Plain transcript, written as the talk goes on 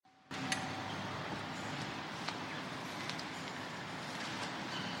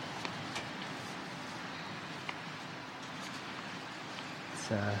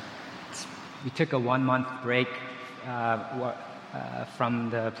We took a 1-month break from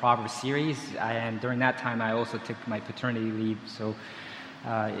the Proverbs series, and during that time I also took my paternity leave. So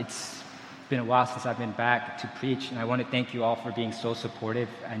it's been a while since I've been back to preach, and I want to thank you all for being so supportive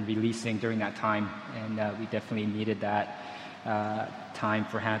and releasing during that time. And we definitely needed that time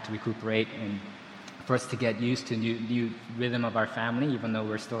for Hannah to recuperate and for us to get used to new rhythm of our family, even though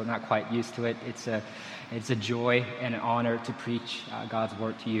we're still not quite used to it. It's a joy and an honor to preach God's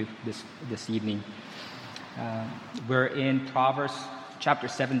word to you this evening. We're in Proverbs chapter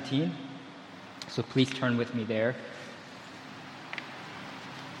 17, so please turn with me there.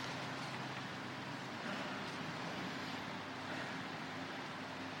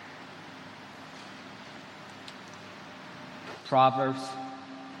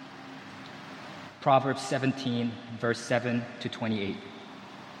 Proverbs 17, verse 7 to 28.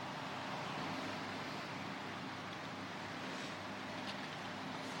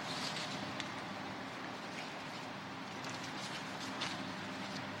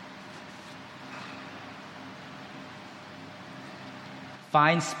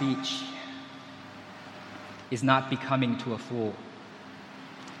 Fine speech is not becoming to a fool.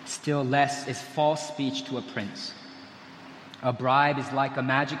 Still less is false speech to a prince. A bribe is like a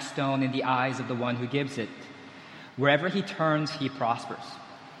magic stone in the eyes of the one who gives it. Wherever he turns, he prospers.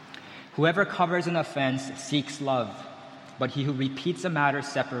 Whoever covers an offense seeks love, but he who repeats a matter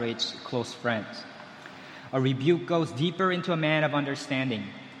separates close friends. A rebuke goes deeper into a man of understanding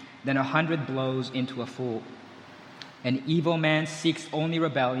than 100 blows into a fool. An evil man seeks only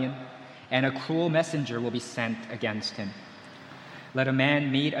rebellion, and a cruel messenger will be sent against him. Let a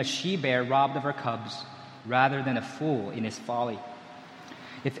man meet a she-bear robbed of her cubs, rather than a fool in his folly.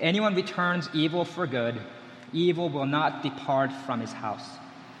 If anyone returns evil for good, evil will not depart from his house.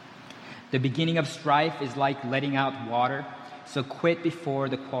 The beginning of strife is like letting out water, so quit before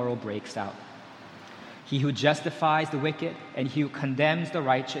the quarrel breaks out. He who justifies the wicked and he who condemns the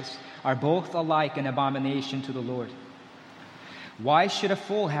righteous are both alike an abomination to the Lord. Why should a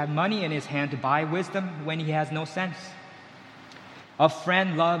fool have money in his hand to buy wisdom when he has no sense? A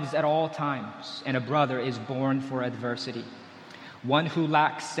friend loves at all times, and a brother is born for adversity. One who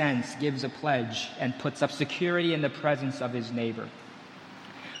lacks sense gives a pledge and puts up security in the presence of his neighbor.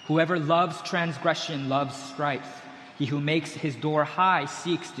 Whoever loves transgression loves strife. He who makes his door high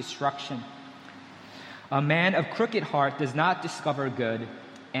seeks destruction. A man of crooked heart does not discover good,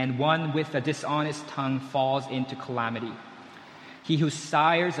 and one with a dishonest tongue falls into calamity. He who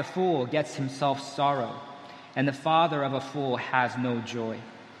sires a fool gets himself sorrow, and the father of a fool has no joy.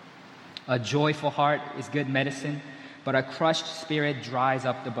 A joyful heart is good medicine, but a crushed spirit dries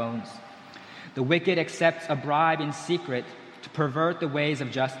up the bones. The wicked accepts a bribe in secret to pervert the ways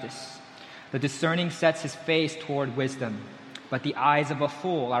of justice. The discerning sets his face toward wisdom, but the eyes of a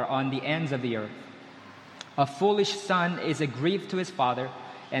fool are on the ends of the earth. A foolish son is a grief to his father,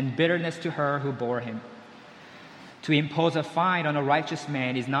 and bitterness to her who bore him. To impose a fine on a righteous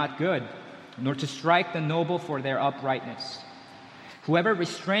man is not good, nor to strike the noble for their uprightness. Whoever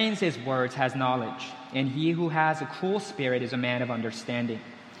restrains his words has knowledge, and he who has a cruel spirit is a man of understanding.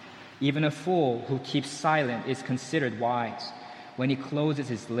 Even a fool who keeps silent is considered wise. When he closes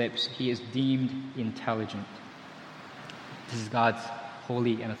his lips, he is deemed intelligent. This is God's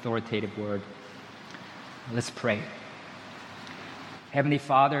holy and authoritative word. Let's pray. Heavenly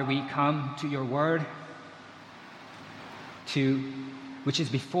Father, we come to your word, which is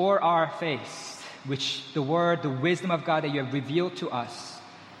before our face, which the word, the wisdom of God that you have revealed to us.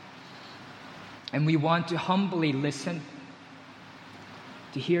 And we want to humbly listen,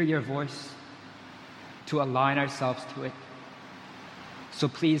 to hear your voice, to align ourselves to it. So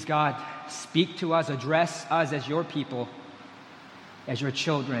please, God, speak to us, address us as your people, as your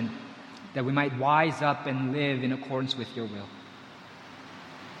children, that we might wise up and live in accordance with your will.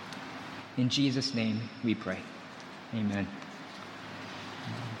 In Jesus' name we pray. Amen.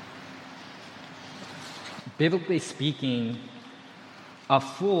 Biblically speaking, a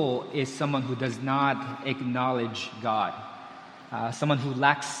fool is someone who does not acknowledge God, someone who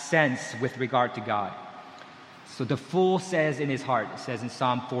lacks sense with regard to God. So the fool says in his heart, it says in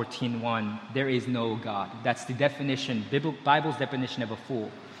Psalm 14:1, there is no God. That's the definition, Bible's definition of a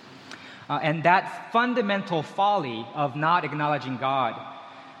fool. And that fundamental folly of not acknowledging God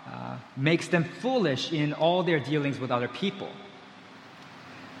makes them foolish in all their dealings with other people.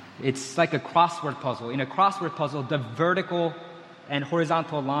 It's like a crossword puzzle. In a crossword puzzle, the vertical and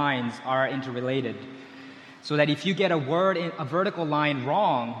horizontal lines are interrelated. So that if you get a word in a vertical line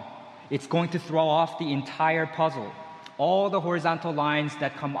wrong, it's going to throw off the entire puzzle. All the horizontal lines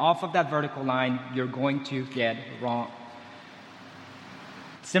that come off of that vertical line, you're going to get wrong.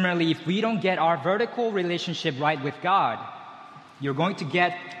 Similarly, if we don't get our vertical relationship right with God, you're going to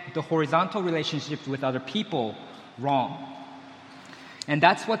get the horizontal relationships with other people wrong. And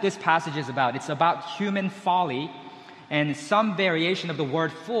that's what this passage is about. It's about human folly, and some variation of the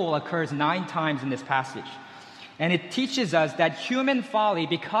word fool occurs 9 times in this passage. And it teaches us that human folly,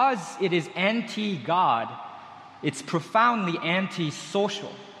 because it is anti-God, it's profoundly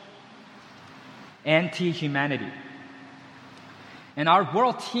anti-social, anti-humanity. And our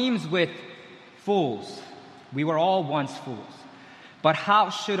world teems with fools. We were all once fools. But how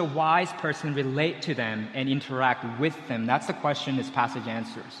should a wise person relate to them and interact with them? That's the question this passage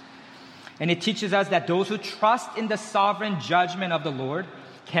answers. And it teaches us that those who trust in the sovereign judgment of the Lord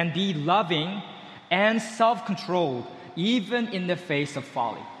can be loving and self-controlled even in the face of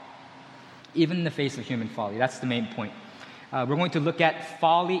folly. Even in the face of human folly. That's the main point. We're going to look at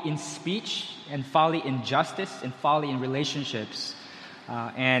folly in speech and folly in justice and folly in relationships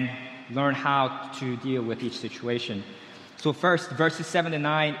and learn how to deal with each situation. So first, verses 7 to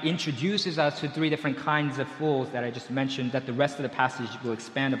 9 introduces us to 3 different kinds of fools that I just mentioned that the rest of the passage will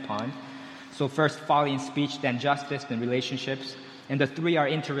expand upon. So first, folly in speech, then justice, then relationships. And the 3 are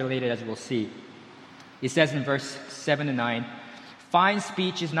interrelated, as we'll see. It says in verse 7 to 9, "Fine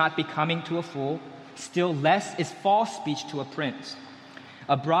speech is not becoming to a fool, still less is false speech to a prince.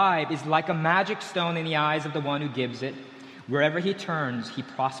 A bribe is like a magic stone in the eyes of the one who gives it. Wherever he turns, he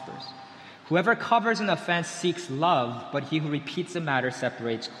prospers. Whoever covers an offense seeks love, but he who repeats a matter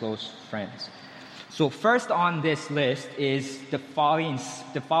separates close friends." So first on this list is the folly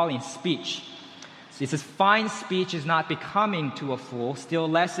in speech. So it says, "Fine speech is not becoming to a fool, still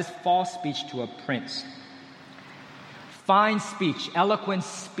less is false speech to a prince." Fine speech, eloquent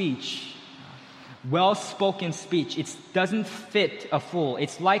speech, well-spoken speech, it doesn't fit a fool.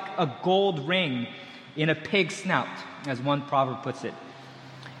 It's like a gold ring in a pig's snout, as one proverb puts it.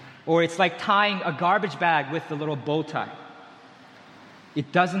 Or it's like tying a garbage bag with a little bow tie.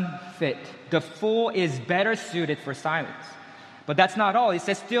 It doesn't fit. The fool is better suited for silence. But that's not all. It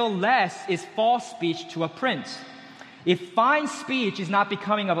says, "Still less is false speech to a prince." If fine speech is not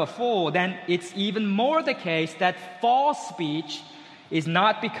becoming of a fool, then it's even more the case that false speech is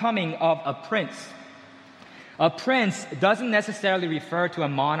not becoming of a prince. A prince doesn't necessarily refer to a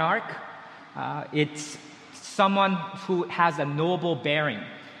monarch. It's someone who has a noble bearing,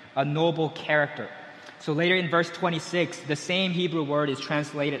 a noble character. So later in verse 26, the same Hebrew word is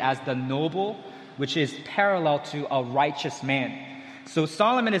translated as the noble, which is parallel to a righteous man. So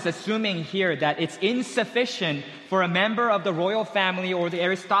Solomon is assuming here that it's insufficient for a member of the royal family or the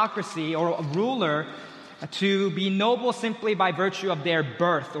aristocracy or a ruler to be noble simply by virtue of their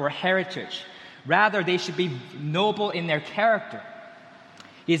birth or heritage. Rather, they should be noble in their character.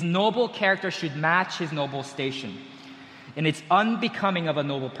 His noble character should match his noble station. And it's unbecoming of a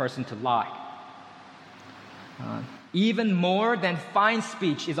noble person to lie. Even more than fine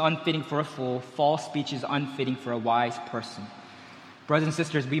speech is unfitting for a fool, false speech is unfitting for a wise person. Brothers and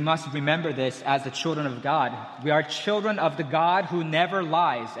sisters, we must remember this as the children of God. We are children of the God who never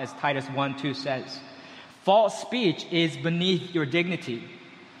lies, as Titus 1:2 says. False speech is beneath your dignity.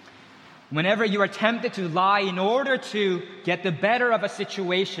 Whenever you are tempted to lie in order to get the better of a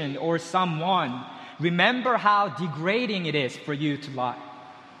situation or someone, remember how degrading it is for you to lie.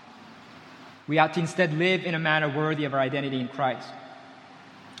 We ought to instead live in a manner worthy of our identity in Christ.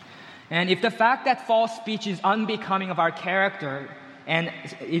 And if the fact that false speech is unbecoming of our character, and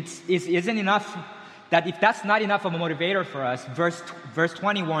isn't enough, that if that's not enough of a motivator for us, verse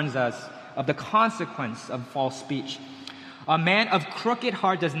 20 warns us of the consequence of false speech. "A man of crooked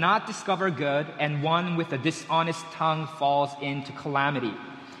heart does not discover good, and one with a dishonest tongue falls into calamity."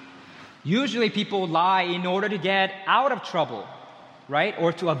 Usually people lie in order to get out of trouble, right?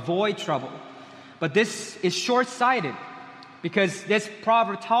 Or to avoid trouble. But this is short-sighted because this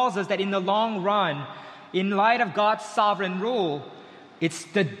proverb tells us that in the long run, in light of God's sovereign rule, it's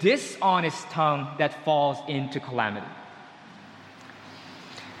the dishonest tongue that falls into calamity.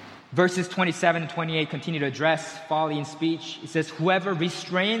 Verses 27 and 28 continue to address folly in speech. It says, "Whoever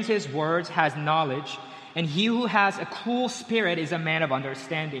restrains his words has knowledge, and he who has a cool spirit is a man of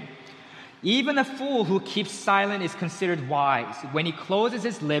understanding. Even a fool who keeps silent is considered wise. When he closes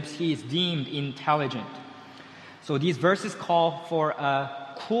his lips, he is deemed intelligent." So these verses call for a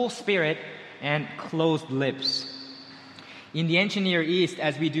cool spirit and closed lips. In the ancient Near East,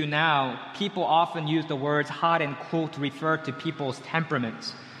 as we do now, people often use the words hot and cool to refer to people's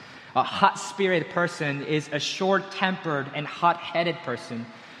temperaments. A hot-spirited person is a short-tempered and hot-headed person,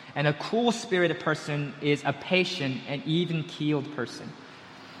 and a cool-spirited person is a patient and even-keeled person.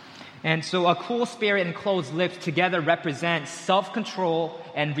 And so a cool spirit and closed lips together represent self-control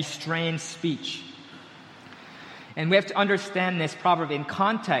and restrained speech. And we have to understand this proverb in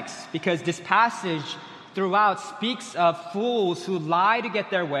context, because this passage throughout speaks of fools who lie to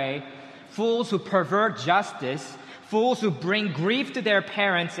get their way, fools who pervert justice, fools who bring grief to their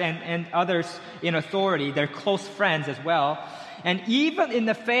parents and others in authority, their close friends as well. And even in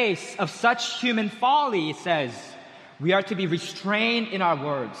the face of such human folly, it says, we are to be restrained in our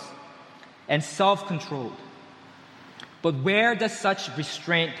words and self-controlled. But where does such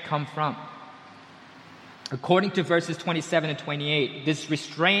restraint come from? According to verses 27 and 28, this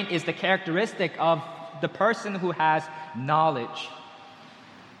restraint is the characteristic of the person who has knowledge,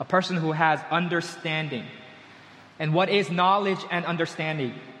 a person who has understanding. And what is knowledge and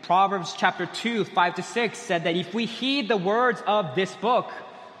understanding? Proverbs chapter 2, 5-6 said that if we heed the words of this book,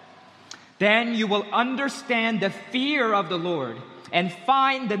 then you will understand the fear of the Lord and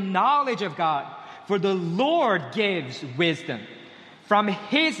find the knowledge of God. For the Lord gives wisdom. From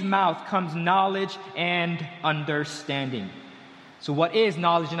His mouth comes knowledge and understanding. So what is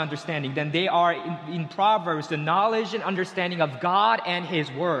knowledge and understanding? Then they are, in Proverbs, the knowledge and understanding of God and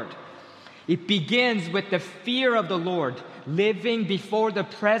His Word. It begins with the fear of the Lord, living before the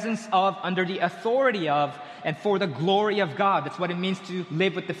presence of, under the authority of, and for the glory of God. That's what it means to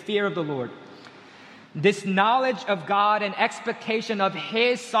live with the fear of the Lord. This knowledge of God and expectation of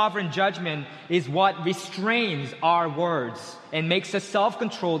His sovereign judgment is what restrains our words and makes us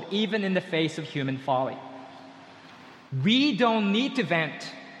self-controlled even in the face of human folly. We don't need to vent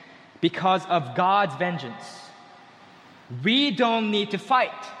because of God's vengeance. We don't need to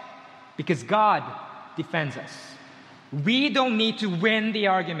fight because God defends us. We don't need to win the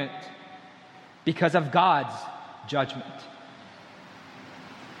argument because of God's judgment.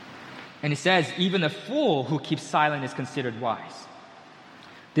 And it says, even a fool who keeps silent is considered wise.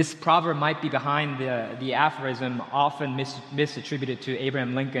 This proverb might be behind the aphorism often misattributed to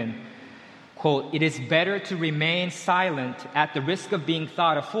Abraham Lincoln. Quote, "It is better to remain silent at the risk of being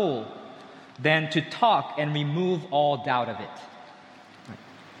thought a fool than to talk and remove all doubt of it."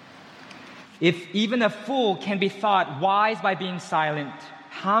 If even a fool can be thought wise by being silent,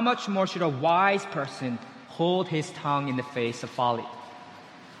 how much more should a wise person hold his tongue in the face of folly?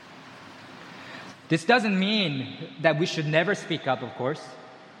 This doesn't mean that we should never speak up, of course.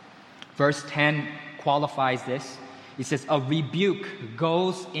 Verse 10 qualifies this. It says, "A rebuke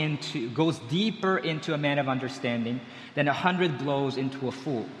goes deeper into a man of understanding than 100 blows into a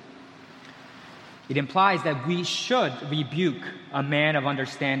fool." It implies that we should rebuke a man of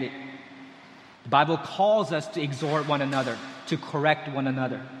understanding. The Bible calls us to exhort one another, to correct one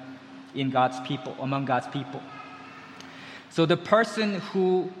another in God's people, among God's people. So the person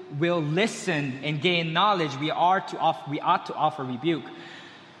who will listen and gain knowledge, we ought to offer rebuke,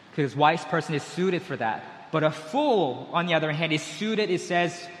 because a wise person is suited for that. But a fool, on the other hand, is suited, it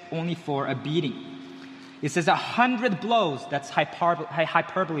says, only for a beating. It says 100 blows. That's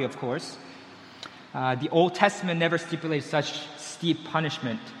hyperbole, of course. The Old Testament never stipulates such steep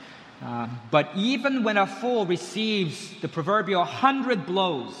punishment. But even when a fool receives the proverbial 100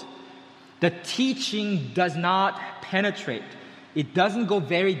 blows, the teaching does not penetrate. It doesn't go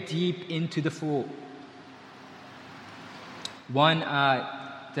very deep into the fool.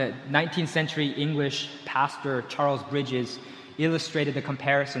 The 19th century English pastor Charles Bridges illustrated the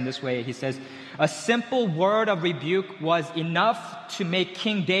comparison this way. He says, "A simple word of rebuke was enough to make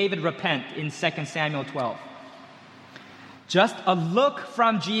King David repent in 2 Samuel 12. Just a look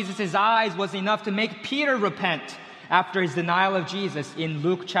from Jesus' eyes was enough to make Peter repent after his denial of Jesus in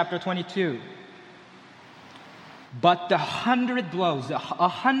Luke chapter 22. But the 100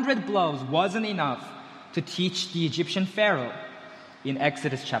 blows wasn't enough to teach the Egyptian Pharaoh in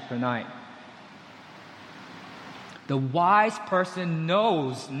Exodus chapter 9. The wise person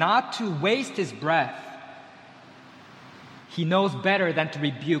knows not to waste his breath. He knows better than to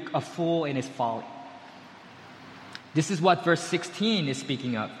rebuke a fool in his folly." This is what verse 16 is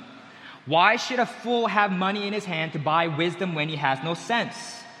speaking of. "Why should a fool have money in his hand to buy wisdom when he has no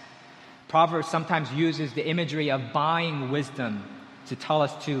sense?" Proverbs sometimes uses the imagery of buying wisdom to tell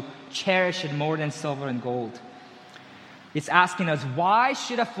us to cherish it more than silver and gold. It's asking us, why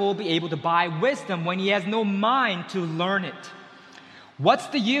should a fool be able to buy wisdom when he has no mind to learn it? What's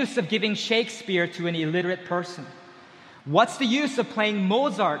the use of giving Shakespeare to an illiterate person? What's the use of playing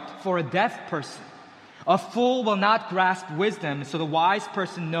Mozart for a deaf person? A fool will not grasp wisdom, so the wise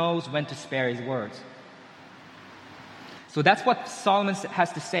person knows when to spare his words. So that's what Solomon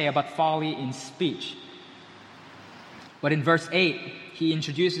has to say about folly in speech. But in verse 8, he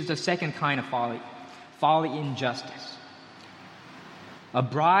introduces a second kind of folly in justice. A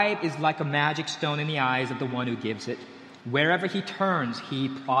bribe is like a magic stone in the eyes of the one who gives it. Wherever he turns, he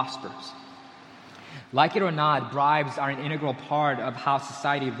prospers. Like it or not, bribes are an integral part of how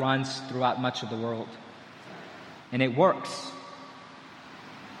society runs throughout much of the world. And it works.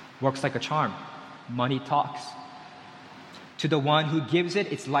 Works like a charm. Money talks. To the one who gives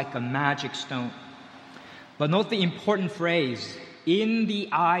it, it's like a magic stone. But note the important phrase, in the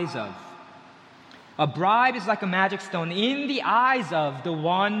eyes of. A bribe is like a magic stone in the eyes of the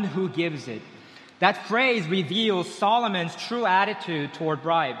one who gives it. That phrase reveals Solomon's true attitude toward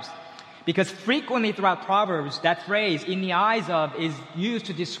bribes. Because frequently throughout Proverbs, that phrase, in the eyes of, is used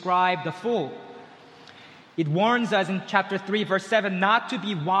to describe the fool. It warns us in chapter 3, verse 7, not to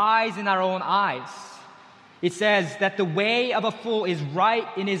be wise in our own eyes. It says that the way of a fool is right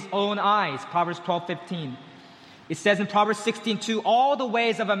in his own eyes, Proverbs 12:15. It says in Proverbs 16:2, all the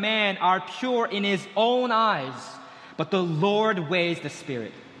ways of a man are pure in his own eyes, but the Lord weighs the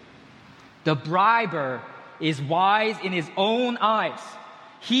spirit. The briber is wise in his own eyes.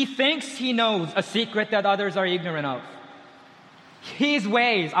 He thinks he knows a secret that others are ignorant of. His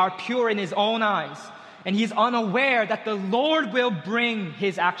ways are pure in his own eyes, and he's unaware that the Lord will bring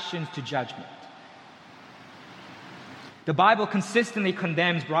his actions to judgment. The Bible consistently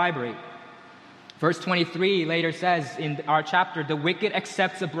condemns bribery. Verse 23 later says in our chapter, the wicked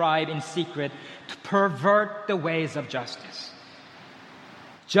accepts a bribe in secret to pervert the ways of justice.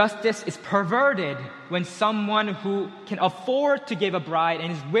 Justice is perverted when someone who can afford to give a bribe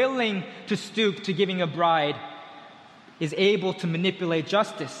and is willing to stoop to giving a bribe is able to manipulate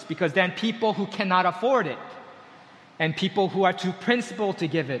justice, because then people who cannot afford it and people who are too principled to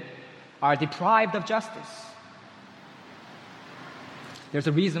give it are deprived of justice. There's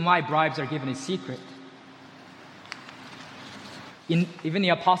a reason why bribes are given in secret. Even the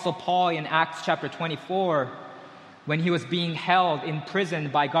Apostle Paul in Acts chapter 24, when he was being held in prison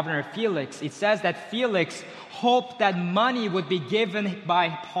by Governor Felix, it says that Felix hoped that money would be given by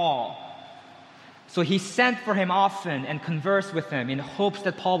Paul. So he sent for him often and conversed with him in hopes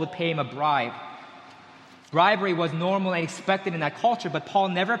that Paul would pay him a bribe. Bribery was normal and expected in that culture, but Paul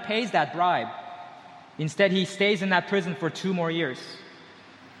never pays that bribe. Instead, he stays in that prison for 2 more years.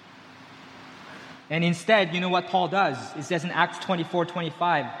 And instead, you know what Paul does? It says in Acts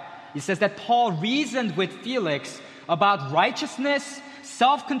 24:25, it says that Paul reasoned with Felix about righteousness,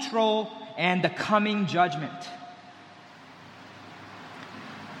 self-control, and the coming judgment.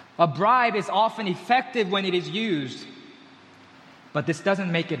 A bribe is often effective when it is used, but this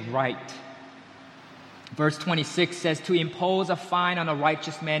doesn't make it right. Verse 26 says, to impose a fine on a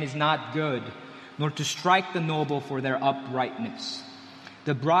righteous man is not good, nor to strike the noble for their uprightness.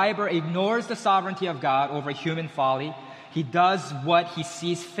 The briber ignores the sovereignty of God over human folly. He does what he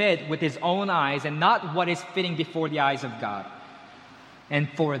sees fit with his own eyes and not what is fitting before the eyes of God. And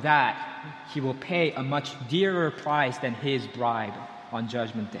for that, he will pay a much dearer price than his bribe on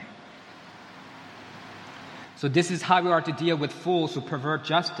Judgment Day. So this is how we are to deal with fools who pervert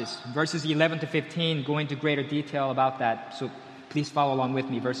justice. Verses 11 to 15 go into greater detail about that. So please follow along with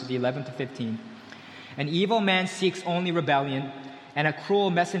me. Verses 11 to 15. An evil man seeks only rebellion, and a cruel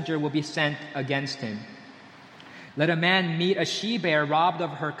messenger will be sent against him. Let a man meet a she-bear robbed of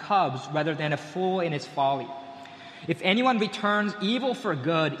her cubs rather than a fool in his folly. If anyone returns evil for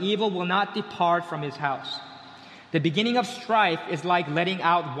good, evil will not depart from his house. The beginning of strife is like letting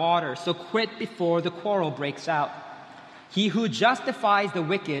out water, so quit before the quarrel breaks out. He who justifies the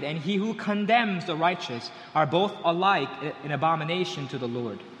wicked and he who condemns the righteous are both alike an abomination to the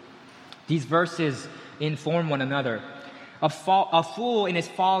Lord. These verses inform one another. A fool in his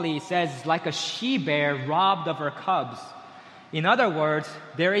folly says, like a she-bear robbed of her cubs. In other words,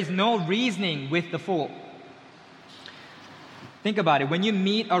 there is no reasoning with the fool. Think about it. When you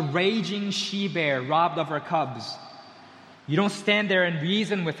meet a raging she-bear robbed of her cubs, you don't stand there and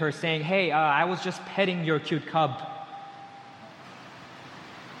reason with her saying, hey, I was just petting your cute cub.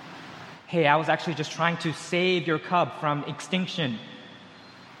 Hey, I was actually just trying to save your cub from extinction.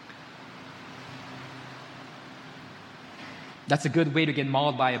 That's a good way to get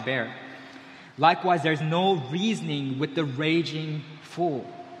mauled by a bear. Likewise, there's no reasoning with the raging fool.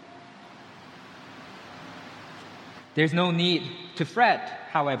 There's no need to fret,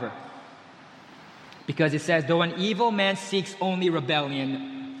 however, because it says, though an evil man seeks only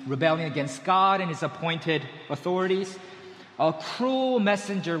rebellion against God and his appointed authorities, a cruel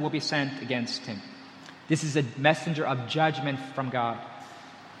messenger will be sent against him. This is a messenger of judgment from God.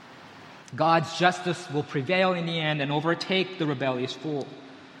 God's justice will prevail in the end and overtake the rebellious fool.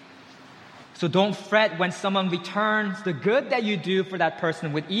 So don't fret when someone returns the good that you do for that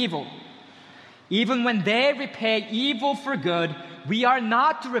person with evil. Even when they repay evil for good, we are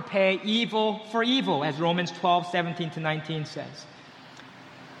not to repay evil for evil, as Romans 12:17-19 says.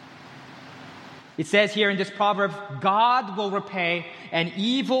 It says here in this proverb, God will repay, and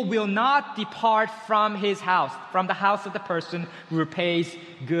evil will not depart from his house, from the house of the person who repays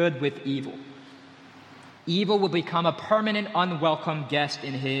good with evil. Evil will become a permanent, unwelcome guest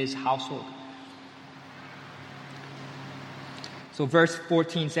in his household. So verse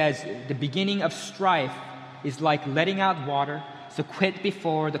 14 says, the beginning of strife is like letting out water, so quit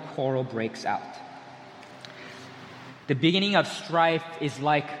before the quarrel breaks out. The beginning of strife is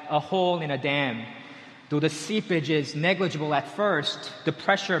like a hole in a dam. Though the seepage is negligible at first, the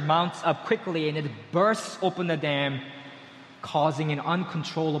pressure mounts up quickly and it bursts open the dam, causing an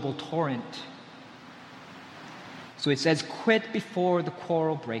uncontrollable torrent. So it says, quit before the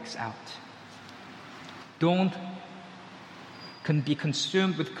quarrel breaks out. Don't be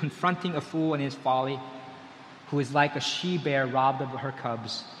consumed with confronting a fool in his folly, who is like a she-bear robbed of her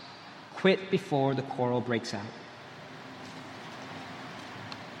cubs. Quit before the quarrel breaks out.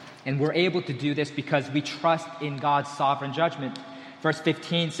 And we're able to do this because we trust in God's sovereign judgment. Verse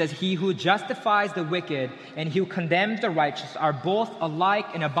 15 says, he who justifies the wicked and he who condemns the righteous are both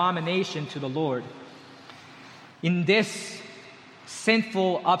alike an abomination to the Lord. In this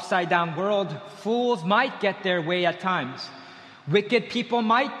sinful, upside-down world, fools might get their way at times. Wicked people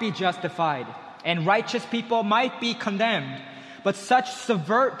might be justified, and righteous people might be condemned. But such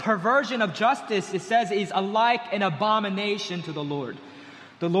perversion of justice, it says, is alike an abomination to the Lord.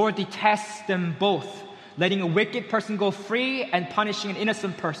 The Lord detests them both, letting a wicked person go free and punishing an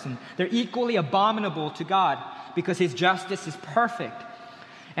innocent person. They're equally abominable to God because his justice is perfect.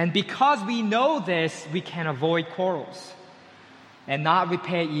 And because we know this, we can avoid quarrels and not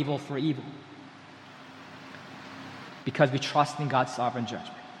repay evil for evil, because we trust in God's sovereign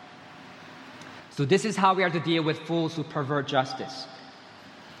judgment. So this is how we are to deal with fools who pervert justice.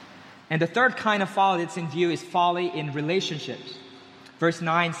 And the third kind of folly that's in view is folly in relationships. Verse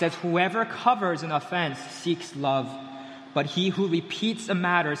 9 says, whoever covers an offense seeks love, but he who repeats a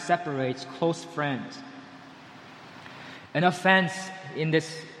matter separates close friends. An offense in this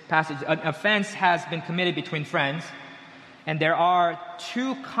passage, an offense has been committed between friends, and there are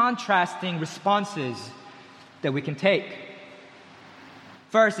two contrasting responses that we can take.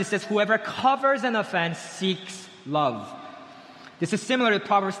 First, it says, whoever covers an offense seeks love. This is similar to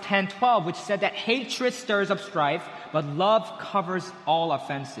Proverbs 10:12, which said that hatred stirs up strife, but love covers all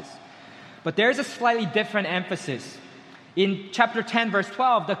offenses. But there's a slightly different emphasis. In chapter 10, verse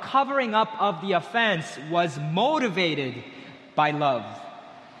 12, the covering up of the offense was motivated by love.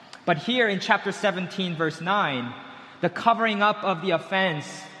 But here in chapter 17, verse 9, the covering up of the offense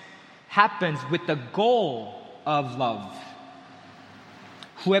happens with the goal of love.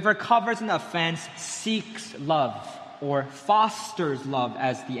 Whoever covers an offense seeks love, or fosters love,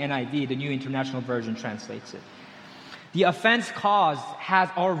 as the NIV, the New International Version, translates it. The offense caused has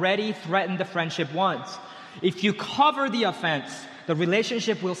already threatened the friendship once. If you cover the offense, the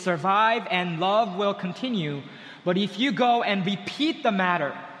relationship will survive and love will continue. But if you go and repeat the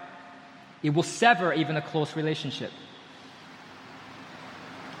matter, it will sever even a close relationship.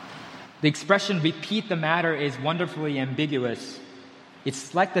 The expression repeat the matter is wonderfully ambiguous.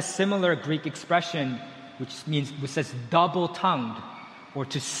 It's like the similar Greek expression which says double-tongued, or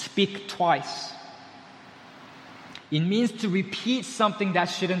to speak twice. It means to repeat something that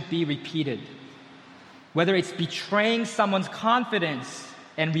shouldn't be repeated. Whether it's betraying someone's confidence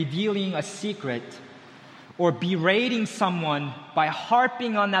and revealing a secret, or berating someone by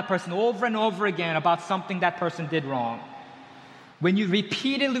harping on that person over and over again about something that person did wrong. When you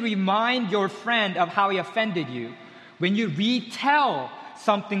repeatedly remind your friend of how he offended you, when you retell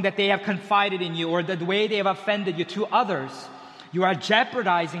something that they have confided in you or the way they have offended you to others, you are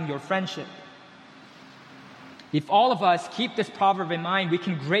jeopardizing your friendship. If all of us keep this proverb in mind, we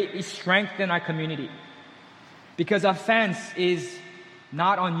can greatly strengthen our community. Because offense is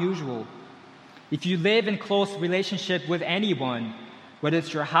not unusual. If you live in close relationship with anyone, whether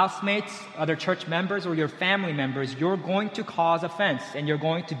it's your housemates, other church members, or your family members, you're going to cause offense and you're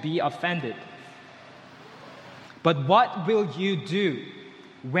going to be offended. But what will you do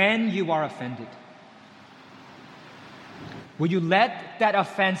when you are offended? Will you let that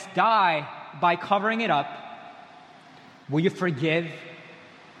offense die by covering it up? Will you forgive?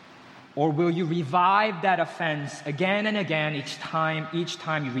 Or will you revive that offense again and again each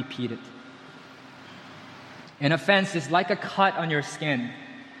time you repeat it? An offense is like a cut on your skin.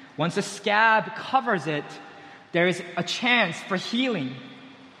 Once a scab covers it, there is a chance for healing.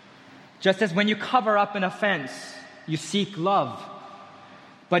 Just as when you cover up an offense, you seek love.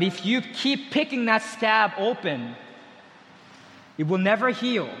 But if you keep picking that scab open, It will never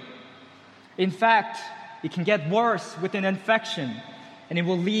heal. In fact, it can get worse with an infection, and it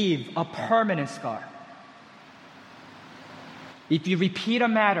will leave a permanent scar. If you repeat a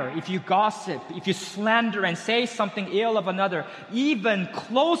matter, if you gossip, if you slander and say something ill of another, even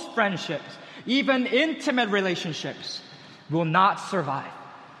close friendships, even intimate relationships will not survive.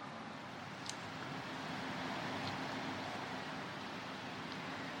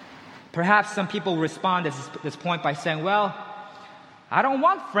 Perhaps some people respond at this point by saying, well, I don't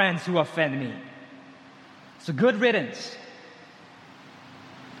want friends who offend me. So good riddance.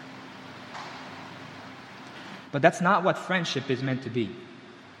 But that's not what friendship is meant to be.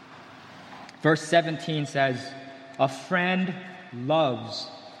 Verse 17 says, a friend loves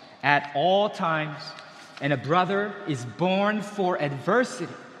at all times, and a brother is born for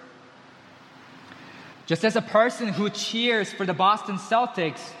adversity. Just as a person who cheers for the Boston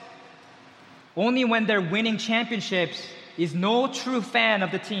Celtics only when they're winning championships is no true fan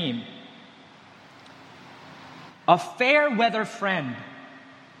of the team, a fair weather friend,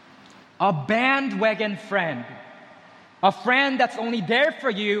 a bandwagon friend, a friend that's only there for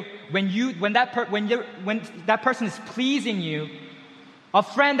you when that person is pleasing you, a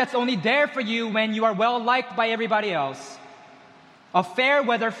friend that's only there for you when you are well liked by everybody else. A fair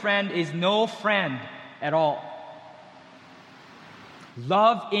weather friend is no friend at all.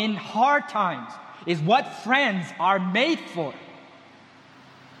 Love in hard times is what friends are made for.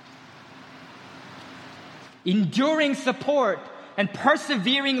 Enduring support and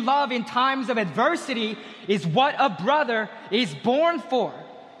persevering love in times of adversity is what a brother is born for.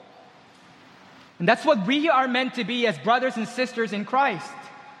 And that's what we are meant to be as brothers and sisters in Christ.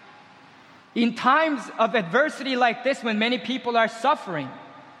 In times of adversity like this, when many people are suffering,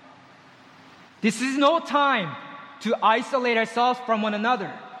 this is no time to isolate ourselves from one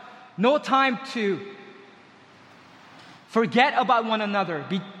another. No time to forget about one another,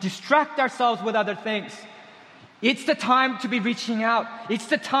 distract ourselves with other things. It's the time to be reaching out. It's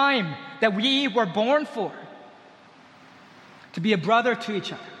the time that we were born for. To be a brother to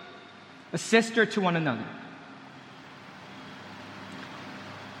each other, a sister to one another.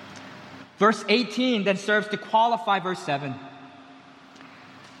 Verse 18 then serves to qualify verse 7.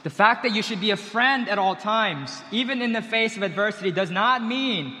 The fact that you should be a friend at all times, even in the face of adversity, does not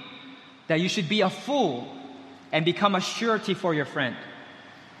mean that you should be a fool and become a surety for your friend.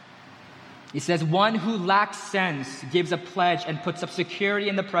 It says, one who lacks sense gives a pledge and puts up security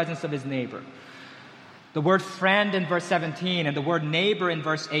in the presence of his neighbor. The word friend in verse 17 and the word neighbor in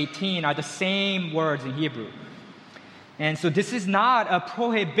verse 18 are the same words in Hebrew. And so this is not a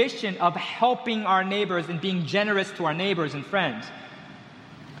prohibition of helping our neighbors and being generous to our neighbors and friends.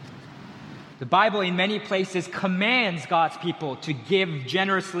 The Bible in many places commands God's people to give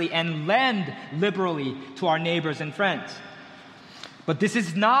generously and lend liberally to our neighbors and friends. But this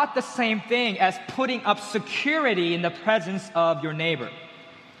is not the same thing as putting up security in the presence of your neighbor.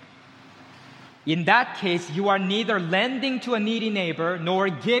 In that case, you are neither lending to a needy neighbor nor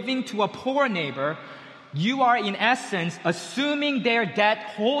giving to a poor neighbor. You are, in essence, assuming their debt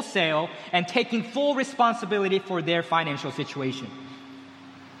wholesale and taking full responsibility for their financial situation.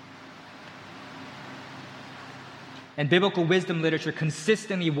 And biblical wisdom literature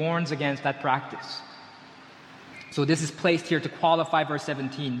consistently warns against that practice. So this is placed here to qualify verse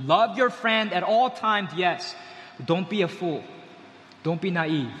 17. Love your friend at all times, yes. But don't be a fool. Don't be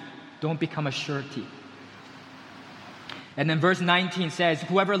naive. Don't become a surety. And then verse 19 says,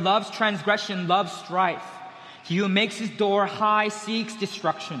 whoever loves transgression loves strife. He who makes his door high seeks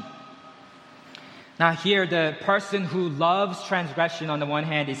destruction. Now here, the person who loves transgression on the one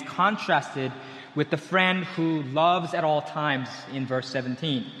hand is contrasted with the friend who loves at all times in verse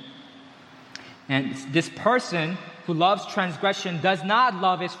 17. And this person who loves transgression does not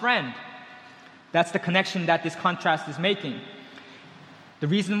love his friend. That's the connection that this contrast is making. The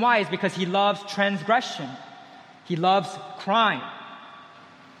reason why is because he loves transgression. He loves crime.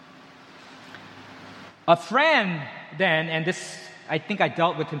 A friend then, and this, I think I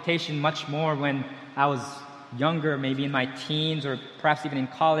dealt with temptation much more when I was younger, maybe in my teens or perhaps even in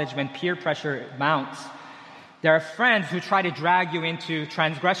college, when peer pressure mounts. There are friends who try to drag you into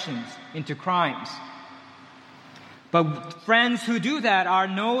transgressions, into crimes. But friends who do that are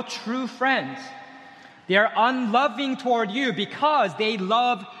no true friends. They are unloving toward you because they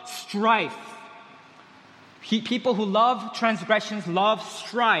love strife. People who love transgressions love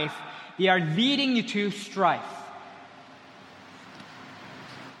strife. They are leading you to strife.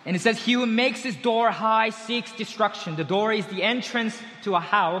 And it says, he who makes his door high seeks destruction. The door is the entrance to a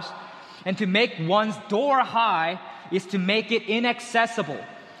house. And to make one's door high is to make it inaccessible,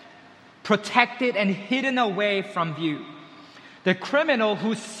 protected and hidden away from view. The criminal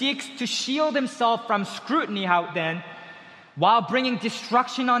who seeks to shield himself from scrutiny out then, while bringing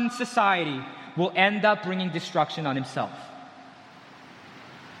destruction on society, will end up bringing destruction on himself.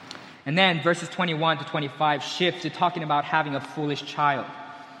 And then verses 21 to 25 shift to talking about having a foolish child.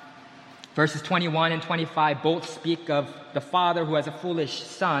 Verses 21 and 25 both speak of the father who has a foolish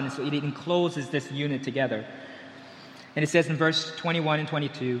son, so it encloses this unit together. And it says in verse 21 and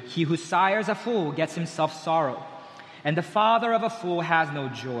 22, "He who sires a fool gets himself sorrow, and the father of a fool has no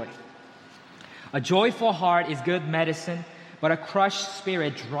joy. A joyful heart is good medicine, but a crushed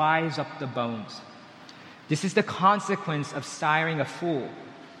spirit dries up the bones." This is the consequence of siring a fool.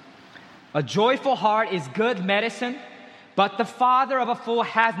 A joyful heart is good medicine, but the father of a fool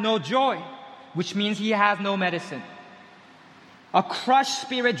has no joy, which means he has no medicine. A crushed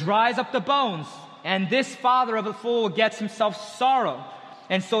spirit dries up the bones, and this father of a fool gets himself sorrow,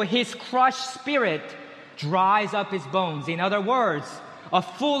 and so his crushed spirit dries up his bones. In other words, a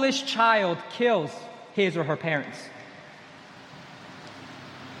foolish child kills his or her parents.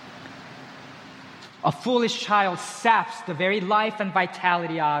 A foolish child saps the very life and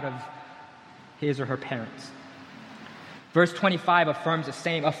vitality out of his or her parents. Verse 25 affirms the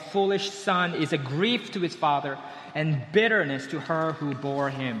same. A foolish son is a grief to his father and bitterness to her who bore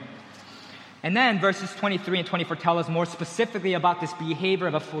him. And then verses 23 and 24 tell us more specifically about this behavior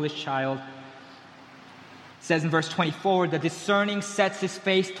of a foolish child. It says in verse 24, "The discerning sets his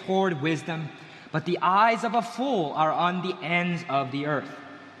face toward wisdom, but the eyes of a fool are on the ends of the earth."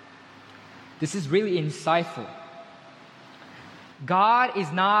 This is really insightful. God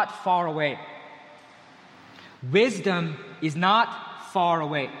is not far away. Wisdom is not far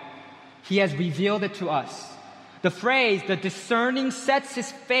away. He has revealed it to us. The phrase, "the discerning sets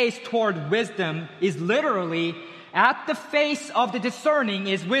his face toward wisdom," is literally, at the face of the discerning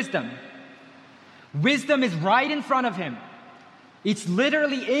is wisdom. Wisdom is right in front of him. It's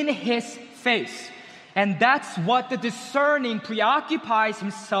literally in his face. And that's what the discerning preoccupies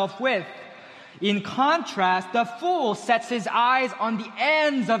himself with. In contrast, the fool sets his eyes on the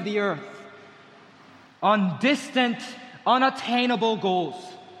ends of the earth, on distant, unattainable goals,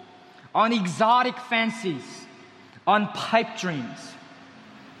 on exotic fancies, on pipe dreams.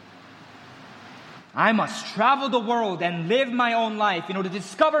 I must travel the world and live my own life in order to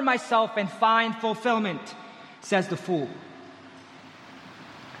discover myself and find fulfillment, says the fool.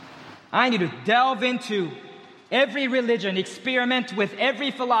 I need to delve into every religion, experiment with every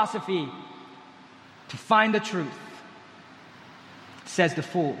philosophy to find the truth, says the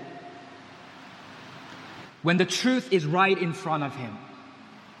fool. When the truth is right in front of him.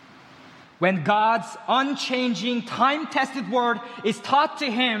 When God's unchanging, time-tested word is taught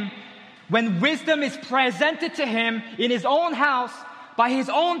to him, when wisdom is presented to him in his own house by his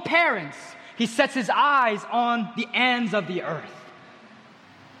own parents, he sets his eyes on the ends of the earth.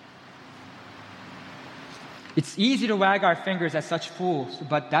 It's easy to wag our fingers at such fools,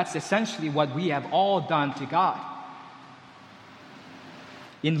 but that's essentially what we have all done to God.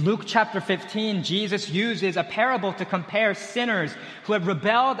 In Luke chapter 15, Jesus uses a parable to compare sinners who have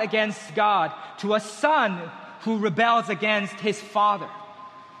rebelled against God to a son who rebels against his father.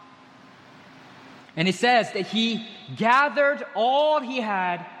 And he says that he gathered all he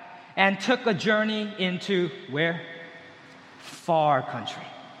had and took a journey into where? Far country.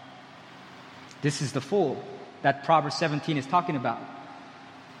 This is the fool that Proverbs 17 is talking about.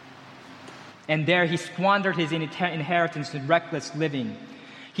 And there he squandered his inheritance in reckless living.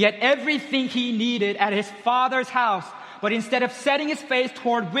 He had everything he needed at his father's house, but instead of setting his face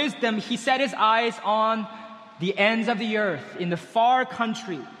toward wisdom, he set his eyes on the ends of the earth, in the far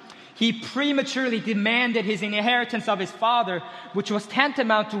country. He prematurely demanded his inheritance of his father, which was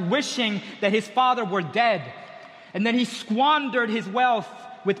tantamount to wishing that his father were dead. And then he squandered his wealth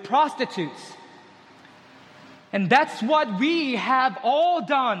with prostitutes. And that's what we have all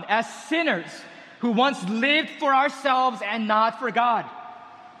done as sinners who once lived for ourselves and not for God.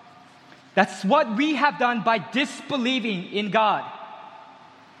 That's what we have done by disbelieving in God,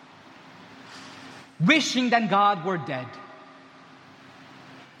 wishing that God were dead.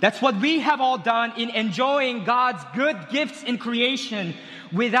 That's what we have all done in enjoying God's good gifts in creation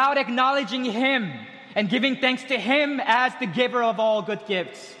without acknowledging Him and giving thanks to Him as the giver of all good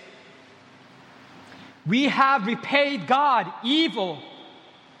gifts. We have repaid God evil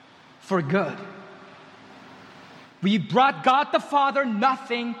for good. We brought God the Father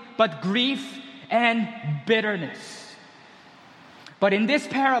nothing but grief and bitterness. But in this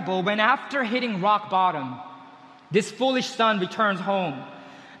parable, when after hitting rock bottom, this foolish son returns home,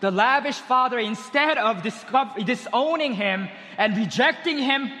 the lavish father, instead of disowning him and rejecting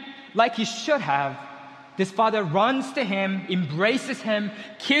him like he should have, this father runs to him, embraces him,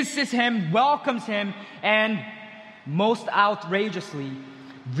 kisses him, welcomes him, and most outrageously,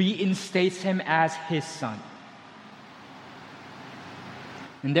 reinstates him as his son.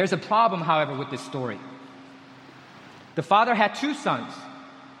 And there's a problem, however, with this story. The father had two sons.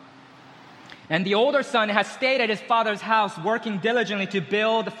 And the older son has stayed at his father's house working diligently to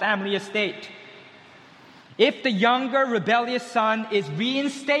build the family estate. If the younger rebellious son is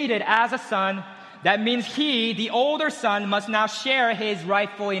reinstated as a son, that means he, the older son, must now share his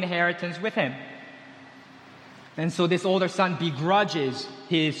rightful inheritance with him. And so this older son begrudges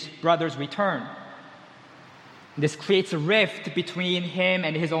his brother's return. This creates a rift between him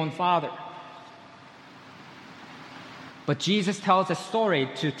and his own father. But Jesus tells a story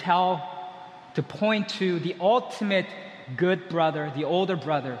to point to the ultimate good brother, the older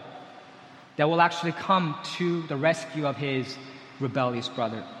brother, that will actually come to the rescue of his rebellious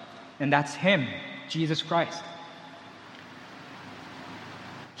brother. And that's him, Jesus Christ.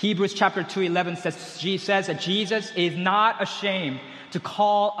 Hebrews chapter 2:11 says that Jesus is not ashamed to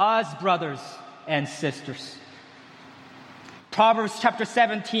call us brothers and sisters. Proverbs chapter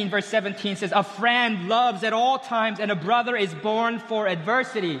 17 verse 17 says, "A friend loves at all times, and a brother is born for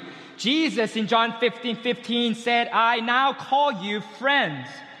adversity." Jesus in John 15:15 said, "I now call you friends."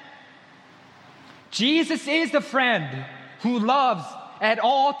 Jesus is the friend who loves at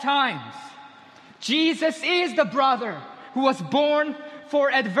all times. Jesus is the brother who was born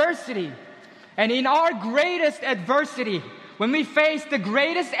for adversity. And in our greatest adversity, when we face the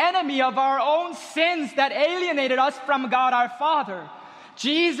greatest enemy of our own sins that alienated us from God our Father,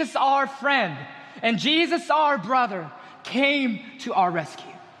 Jesus, our friend, and Jesus, our brother, came to our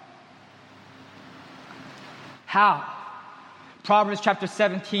rescue. How? Proverbs chapter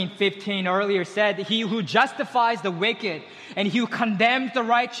 17:15 earlier said, "He who justifies the wicked and he who condemns the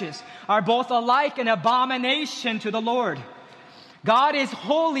righteous are both alike an abomination to the Lord." God is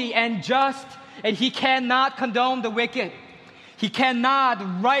holy and just, and He cannot condone the wicked. He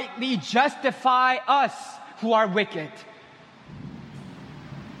cannot rightly justify us who are wicked.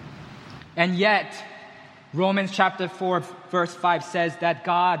 And yet, Romans chapter 4 verse 5 says that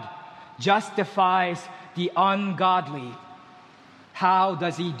God justifies the ungodly. How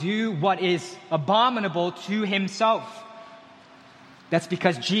does He do what is abominable to Himself? That's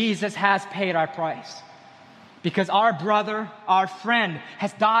because Jesus has paid our price. Because our brother, our friend,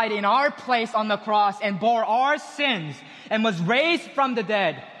 has died in our place on the cross and bore our sins and was raised from the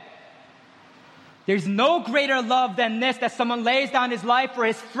dead. There's no greater love than this, that someone lays down his life for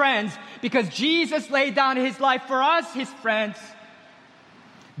his friends, because Jesus laid down His life for us, His friends.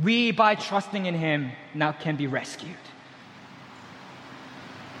 We, by trusting in Him, now can be rescued.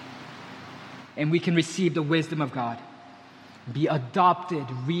 And we can receive the wisdom of God, be adopted,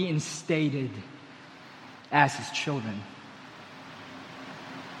 reinstated as His children.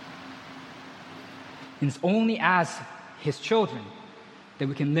 And it's only as His children that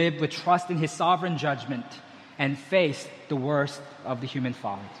we can live with trust in His sovereign judgment and face the worst of the human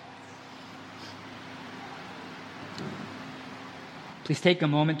follies. Please take a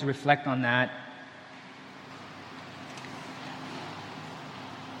moment to reflect on that.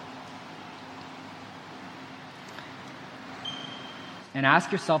 And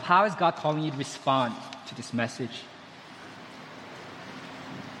ask yourself, how is God calling you to respond to this message?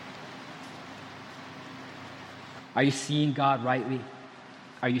 Are you seeing God rightly?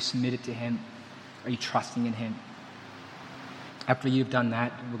 Are you submitted to Him? Are you trusting in Him? After you've done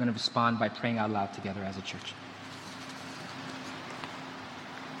that, we're going to respond by praying out loud together as a church.